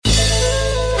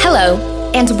Hello,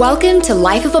 and welcome to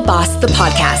Life of a Boss, the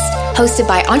podcast, hosted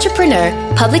by entrepreneur,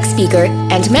 public speaker,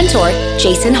 and mentor,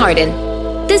 Jason Harden.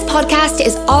 This podcast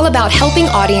is all about helping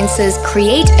audiences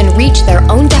create and reach their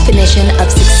own definition of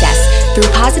success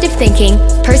through positive thinking,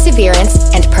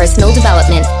 perseverance, and personal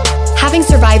development. Having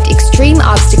survived extreme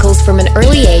obstacles from an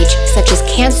early age, such as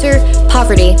cancer,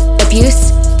 poverty,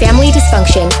 abuse, family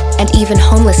dysfunction, and even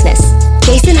homelessness,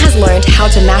 Jason has learned how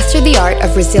to master the art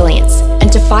of resilience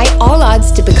and defy all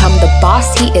odds to become the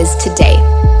boss he is today.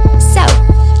 So,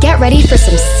 get ready for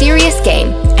some serious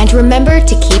game and remember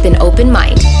to keep an open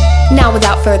mind. Now,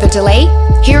 without further delay,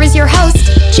 here is your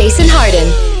host, Jason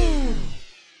Harden.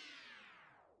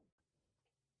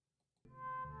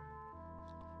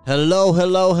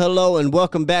 Hello, and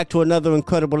welcome back to another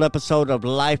incredible episode of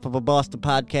Life of a Boss, the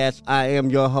podcast. I am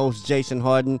your host, Jason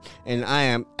Harden, and I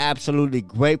am absolutely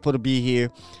grateful to be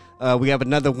here. We have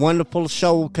another wonderful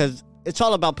show because it's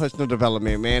all about personal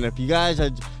development, man. If you guys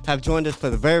have joined us for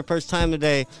the very first time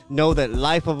today, know that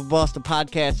Life of a Boss, the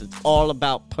podcast, is all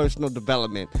about personal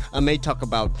development. I may talk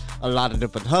about a lot of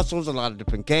different hustles, a lot of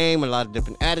different game, a lot of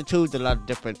different attitudes, a lot of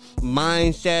different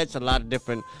mindsets, a lot of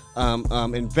different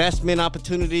investment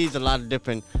opportunities, a lot of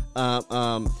different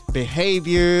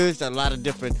behaviors, a lot of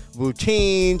different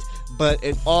routines, but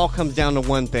it all comes down to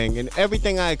one thing. And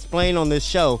everything I explain on this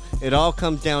show, it all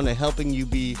comes down to helping you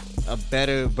be a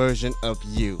better version of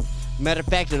you. Matter of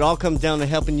fact, it all comes down to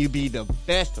helping you be the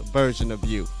best version of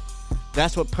you.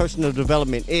 That's what personal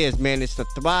development is, man. It's the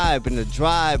thrive and the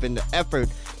drive and the effort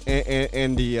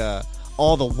and the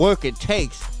all the work it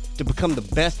takes to become the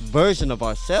best version of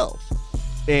ourselves.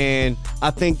 And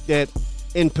I think that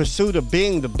in pursuit of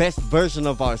being the best version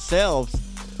of ourselves,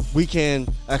 we can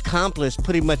accomplish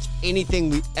pretty much anything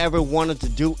we ever wanted to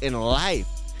do in life.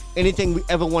 Anything we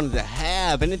ever wanted to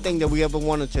have, anything that we ever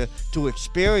wanted to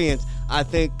experience, I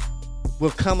think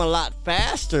will come a lot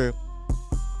faster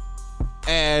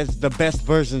as the best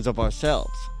versions of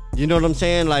ourselves. You know what I'm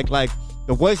saying? Like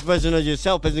the worst version of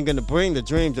yourself isn't going to bring the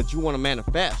dreams that you want to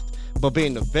manifest. But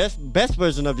being the best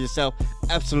version of yourself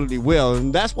absolutely will.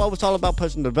 And that's why it's all about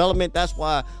personal development. That's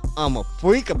why I'm a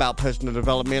freak about personal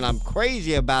development. I'm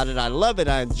crazy about it. I love it.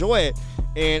 I enjoy it.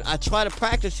 And I try to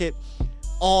practice it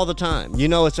all the time. You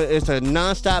know, it's a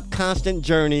nonstop, constant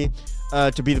journey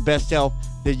to be the best self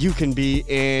that you can be.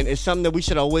 And it's something that we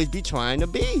should always be trying to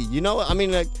be. You know, I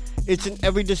mean, like, it's in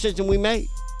every decision we make.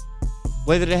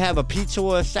 Whether to have a pizza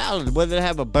or a salad, whether to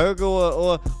have a burger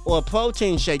or a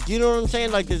protein shake. You know what I'm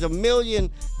saying? Like, there's a million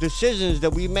decisions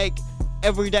that we make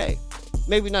every day.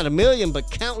 Maybe not a million, but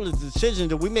countless decisions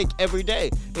that we make every day.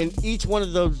 And each one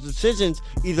of those decisions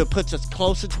either puts us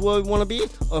closer to where we want to be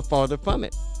or farther from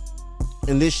it.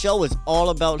 And this show is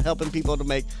all about helping people to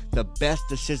make the best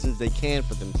decisions they can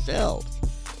for themselves.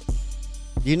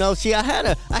 You know, see, I had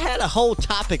a whole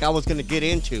topic I was going to get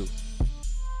into.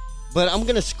 But I'm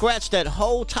going to scratch that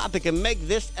whole topic and make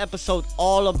this episode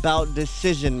all about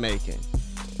decision making.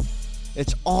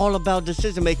 It's all about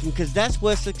decision making because that's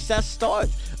where success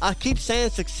starts. I keep saying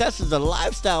success is a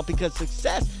lifestyle because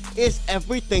success is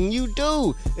everything you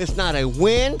do. It's not a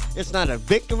win. It's not a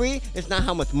victory. It's not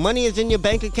how much money is in your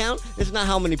bank account. It's not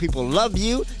how many people love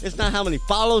you. It's not how many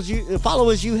followers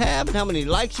you have and how many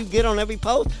likes you get on every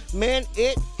post. Man,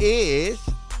 it is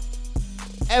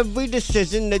every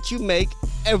decision that you make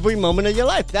every moment of your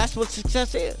life. That's what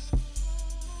success is.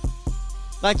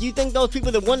 Like, you think those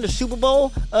people that won the Super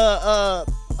Bowl a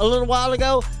little while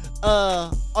ago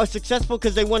are successful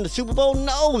because they won the Super Bowl?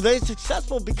 No, they're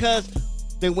successful because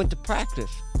they went to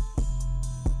practice.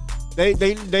 They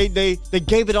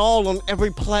gave it all on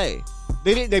every play.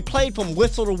 They played from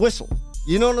whistle to whistle.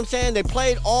 You know what I'm saying? They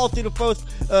played all through the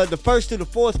first through the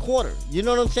fourth quarter. You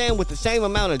know what I'm saying? With the same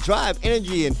amount of drive,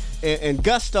 energy, and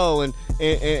gusto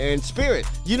and spirit.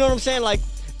 You know what I'm saying? Like,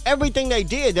 everything they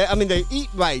did, they eat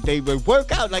right, they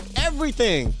work out, like,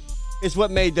 everything is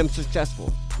what made them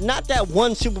successful. Not that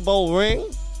one Super Bowl ring.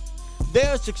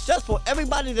 They're successful.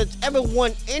 Everybody that's ever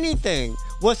won anything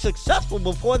was successful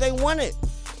before they won it.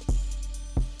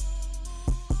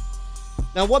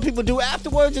 Now, what people do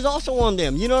afterwards is also on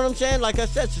them. You know what I'm saying? Like I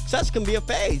said, success can be a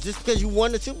phase. Just because you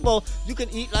won the Super Bowl, you can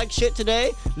eat like shit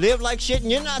today, live like shit,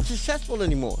 and you're not successful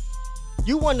anymore.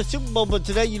 You won the Super Bowl, but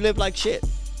today you live like shit.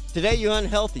 Today you're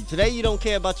unhealthy. Today you don't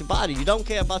care about your body. You don't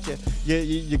care about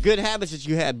your good habits that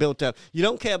you had built up. You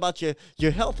don't care about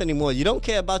your health anymore. You don't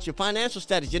care about your financial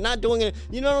status. You're not doing it.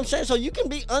 You know what I'm saying? So you can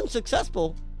be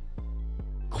unsuccessful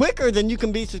quicker than you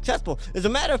can be successful. As a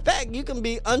matter of fact, you can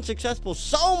be unsuccessful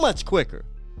so much quicker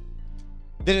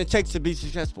than it takes to be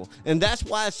successful. And that's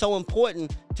why it's so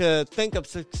important to think of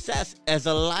success as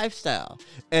a lifestyle,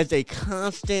 as a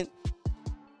constant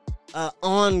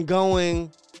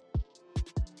ongoing,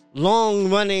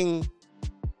 long-running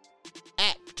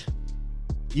act.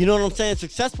 You know what I'm saying?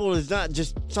 Successful is not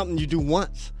just something you do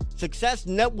once. Success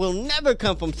will never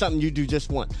come from something you do just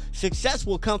once. Success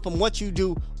will come from what you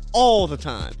do all the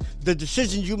time. The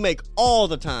decisions you make all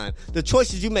the time. The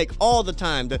choices you make all the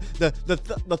time.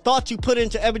 The thoughts you put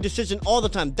into every decision all the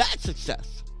time. That's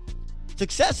success.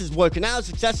 Success is working out.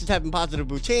 Success is having positive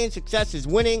routines. Success is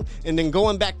winning and then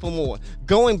going back for more.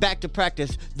 Going back to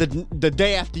practice the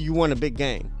day after you won a big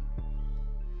game.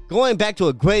 Going back to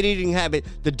a great eating habit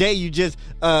the day you just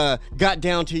got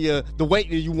down to the weight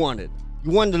that you wanted. You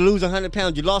wanted to lose 100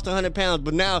 pounds. You lost 100 pounds,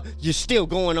 but now you're still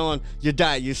going on your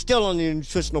diet. You're still on your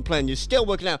nutritional plan. You're still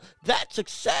working out. That's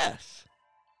success.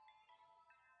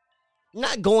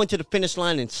 Not going to the finish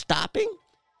line and stopping.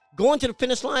 Going to the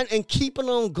finish line and keeping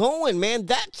on going, man.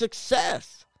 That's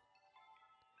success.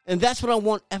 And that's what I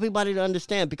want everybody to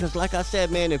understand. Because like I said,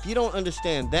 man, if you don't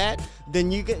understand that,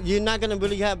 then you're not going to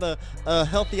really have a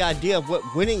healthy idea of what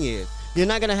winning is. You're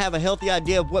not going to have a healthy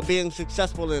idea of what being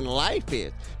successful in life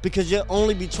is, because you'll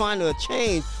only be trying to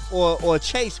change or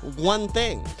chase one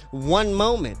thing, one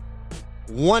moment,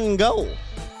 one goal.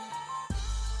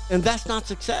 And that's not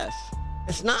success.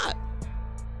 It's not.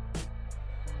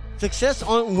 Success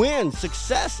aren't wins.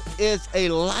 Success is a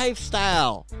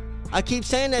lifestyle. I keep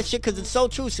saying that shit because it's so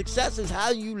true. Success is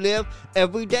how you live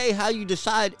every day, how you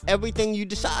decide everything you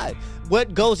decide.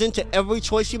 What goes into every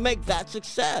choice you make, that's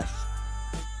success.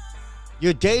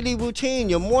 Your daily routine,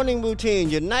 your morning routine,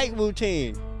 your night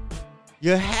routine,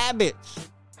 your habits,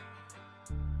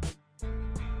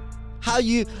 how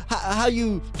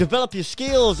you develop your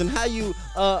skills and how you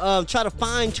try to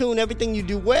fine tune everything you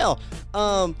do well.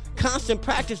 Constant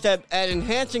practice at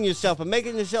enhancing yourself and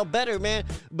making yourself better, man.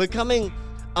 Becoming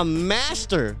a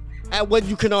master at what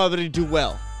you can already do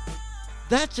well.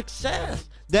 That's success.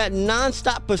 That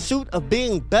nonstop pursuit of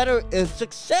being better is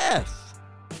success.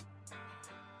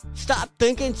 Stop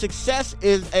thinking success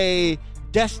is a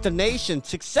destination.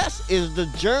 Success is the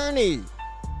journey.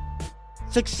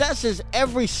 Success is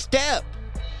every step.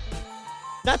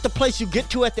 Not the place you get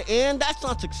to at the end. That's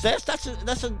not success. That's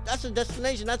a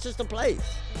destination. That's just a place.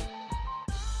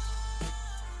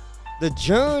 The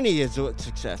journey is what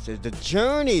success is. The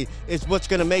journey is what's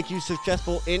going to make you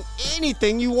successful in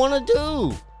anything you want to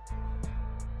do.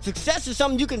 Success is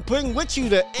something you can bring with you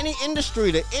to any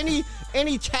industry, to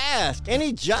any task,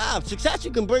 any job. Success you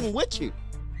can bring with you.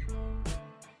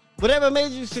 Whatever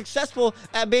made you successful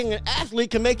at being an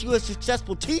athlete can make you a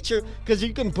successful teacher, because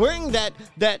you can bring that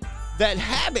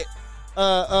habit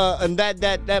and that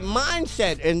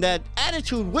mindset and that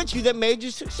attitude with you that made you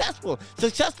successful.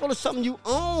 Successful is something you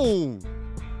own.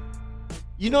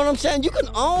 You know what I'm saying? You can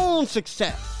own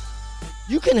success.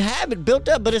 You can have it built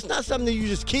up, but it's not something that you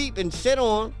just keep and sit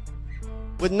on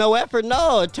with no effort.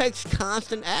 No, it takes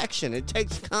constant action. It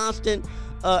takes constant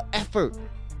effort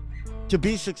to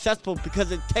be successful,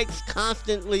 because it takes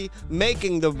constantly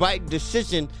making the right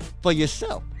decision for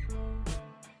yourself.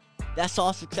 That's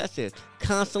all success is.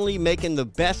 Constantly making the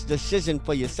best decision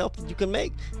for yourself that you can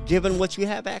make, given what you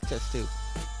have access to,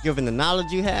 given the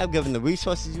knowledge you have, given the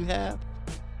resources you have.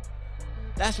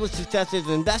 That's what success is,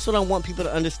 and that's what I want people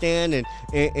to understand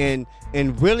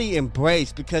and really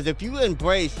embrace. Because if you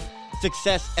embrace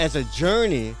success as a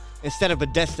journey instead of a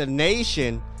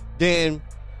destination, then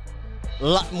a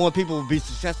lot more people will be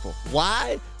successful.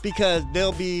 Why? Because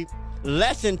they'll be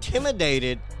less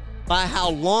intimidated by how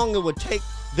long it would take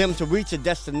them to reach a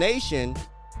destination,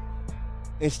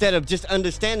 instead of just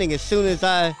understanding as soon as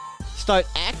I start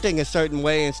acting a certain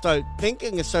way and start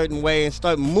thinking a certain way and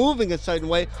start moving a certain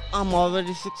way, I'm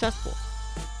already successful.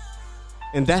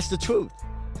 And that's the truth.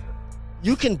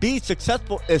 You can be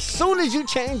successful as soon as you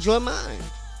change your mind.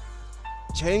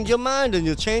 Change your mind and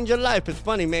you'll change your life. It's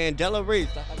funny, man. Della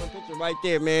Reese, I have a picture right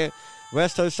there, man.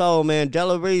 Rest her soul, man.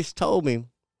 Della Reese told me,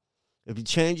 if you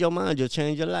change your mind, you'll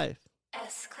change your life.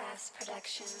 S-Class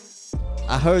Productions.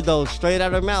 I heard those straight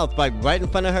out of her mouth, like right in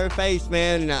front of her face,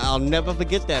 man. And I'll never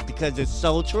forget that, because it's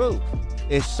so true.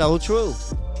 It's so true.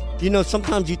 You know,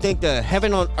 sometimes you think the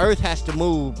heaven on earth has to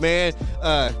move, man.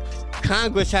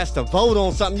 Congress has to vote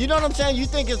on something. You know what I'm saying? You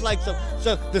think it's like so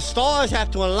the stars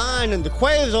have to align and the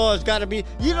quasars got to be.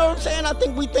 You know what I'm saying? I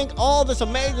think we think all this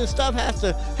amazing stuff has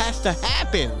to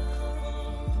happen.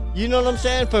 You know what I'm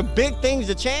saying? For big things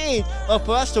to change, or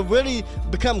for us to really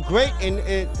become great, and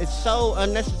it's so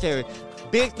unnecessary.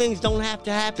 Big things don't have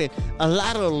to happen. A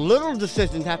lot of little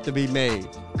decisions have to be made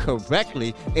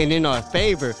correctly and in our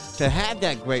favor to have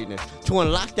that greatness, to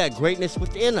unlock that greatness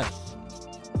within us.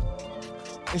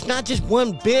 It's not just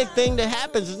one big thing that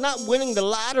happens. It's not winning the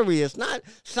lottery. It's not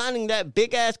signing that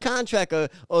big ass contract or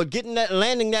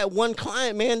landing that one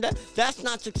client, man. That's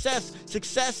not success.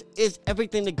 Success is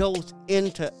everything that goes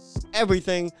into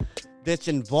everything that's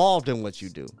involved in what you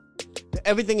do.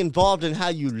 Everything involved in how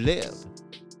you live.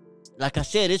 Like I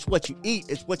said, it's what you eat,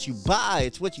 it's what you buy,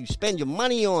 it's what you spend your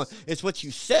money on, it's what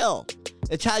you sell.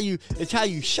 It's how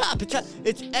you shop.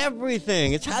 It's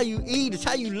everything. It's how you eat. It's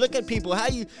how you look at people. How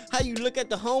you look at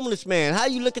the homeless man. How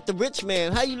you look at the rich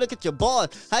man. How you look at your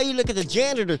boss. How you look at the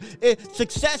janitor.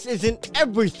 Success is in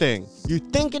everything you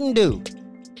think and do.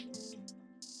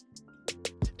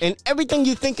 And everything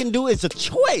you think and do is a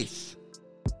choice.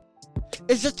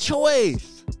 It's a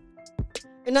choice.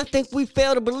 And I think we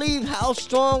fail to believe how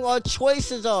strong our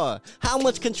choices are. How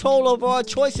much control over our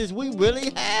choices we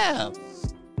really have.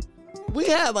 We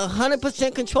have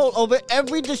 100% control over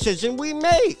every decision we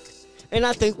make. And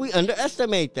I think we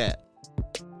underestimate that.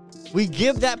 We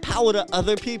give that power to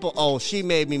other people. Oh, she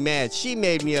made me mad. She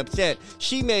made me upset.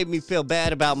 She made me feel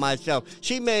bad about myself.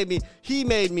 She made me, he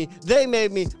made me, they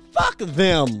made me. Fuck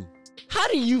them. How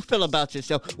do you feel about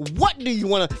yourself? What do you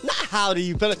want to, not how do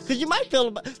you feel, because you might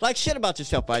feel like shit about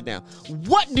yourself right now.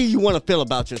 What do you want to feel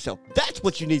about yourself? That's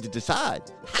what you need to decide.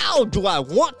 How do I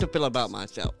want to feel about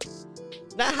myself?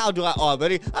 Not how do I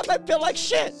already. I might feel like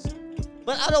shit,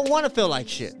 but I don't want to feel like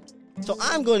shit. So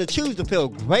I'm going to choose to feel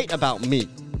great about me.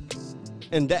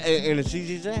 And it's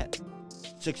easy as that.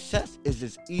 Success is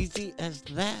as easy as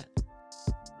that.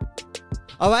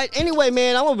 All right. Anyway,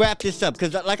 man, I'm going to wrap this up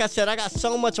because, like I said, I got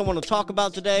so much I want to talk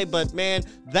about today. But, man,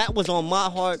 that was on my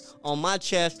heart, on my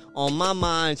chest, on my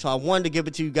mind. So I wanted to give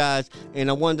it to you guys. And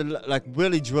I wanted to,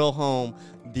 really drill home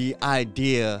the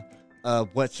idea of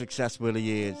what success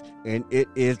really is. And it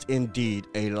is indeed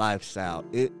a lifestyle.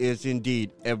 It is indeed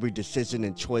every decision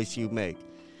and choice you make.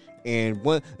 And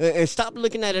stop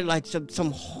looking at it like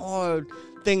some hard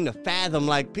thing to fathom.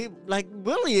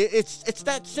 Really, it's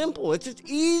that simple. It's as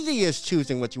easy as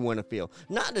choosing what you want to feel,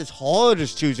 not as hard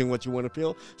as choosing what you want to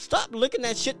feel. Stop looking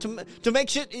at shit to make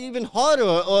shit even harder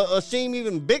or seem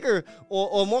even bigger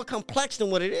or more complex than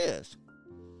what it is.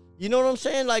 You know what I'm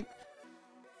saying?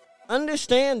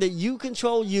 Understand that you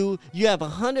control you. You have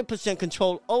 100%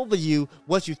 control over you.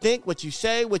 What you think, what you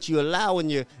say, what you allow in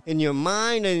your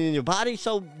mind and in your body.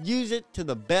 So use it to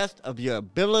the best of your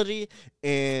ability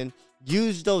and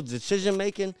use those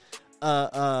decision-making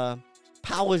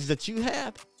powers that you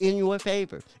have in your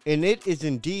favor. And it is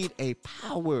indeed a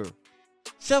power.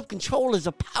 Self-control is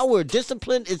a power.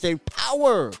 Discipline is a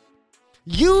power.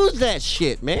 Use that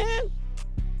shit, man.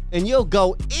 And you'll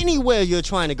go anywhere you're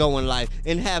trying to go in life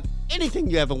and have anything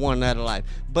you ever wanted out of life.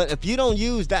 But if you don't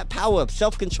use that power of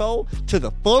self-control to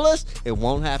the fullest, it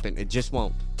won't happen. It just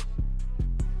won't.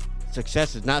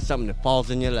 Success is not something that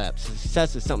falls in your lap.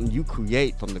 Success is something you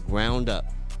create from the ground up.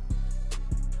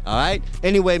 All right?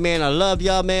 Anyway, man, I love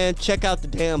y'all, man. Check out the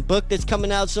damn book that's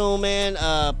coming out soon, man.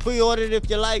 Pre-order it if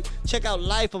you like. Check out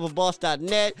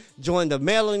lifeofaboss.net. Join the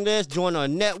mailing list. Join our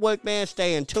network, man.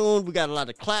 Stay in tune. We got a lot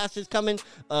of classes coming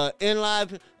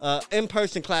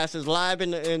in-person classes live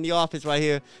in the office right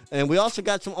here. And we also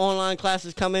got some online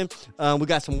classes coming. We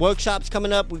got some workshops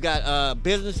coming up. We got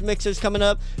business mixers coming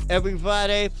up every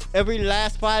Friday. Every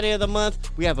last Friday of the month,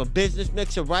 we have a business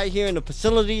mixer right here in the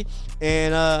facility.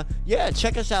 And,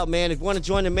 check us out, man. If you want to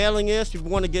join the mailing list, if you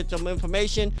want to get some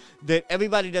information that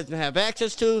everybody doesn't have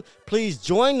access to, please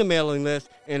join the mailing list,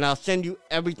 and I'll send you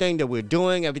everything that we're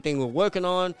doing, everything we're working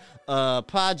on,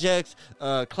 projects,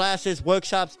 classes,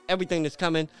 workshops, everything that's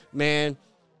coming, man,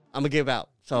 I'm going to give out.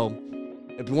 So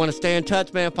if you want to stay in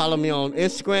touch, man, follow me on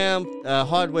Instagram,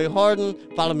 Hardway Harden.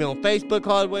 Follow me on Facebook,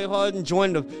 Hardway Harden.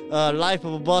 Join the Life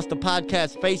of a Boss, the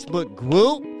podcast Facebook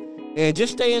group. And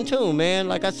just stay in tune, man.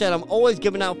 Like I said, I'm always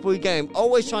giving out free game.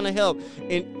 Always trying to help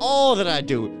in all that I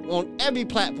do. On every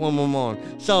platform I'm on.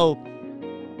 So,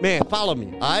 man, follow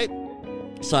me, all right?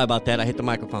 Sorry about that. I hit the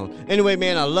microphone. Anyway,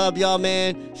 man, I love y'all,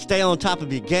 man. Stay on top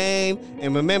of your game.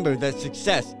 And remember that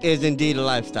success is indeed a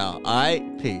lifestyle, all right?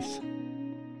 Peace.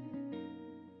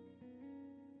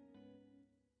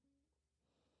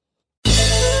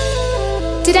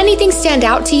 Did anything stand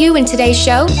out to you in today's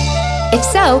show? If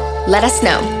so, let us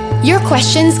know. Your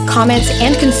questions, comments,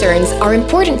 and concerns are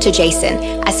important to Jason,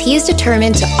 as he is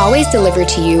determined to always deliver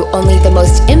to you only the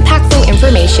most impactful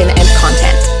information and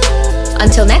content.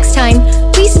 Until next time,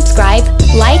 please subscribe,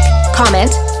 like, comment,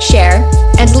 share,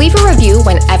 and leave a review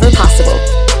whenever possible.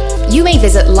 You may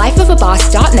visit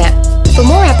lifeofaboss.net for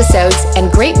more episodes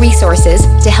and great resources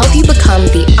to help you become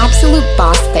the absolute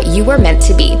boss that you were meant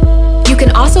to be. You can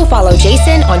also follow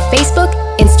Jason on Facebook,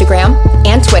 Instagram,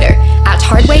 and Twitter at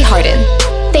Hardway Harden.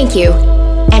 Thank you.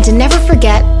 and to never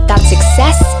forget that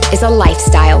success is a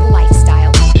lifestyle.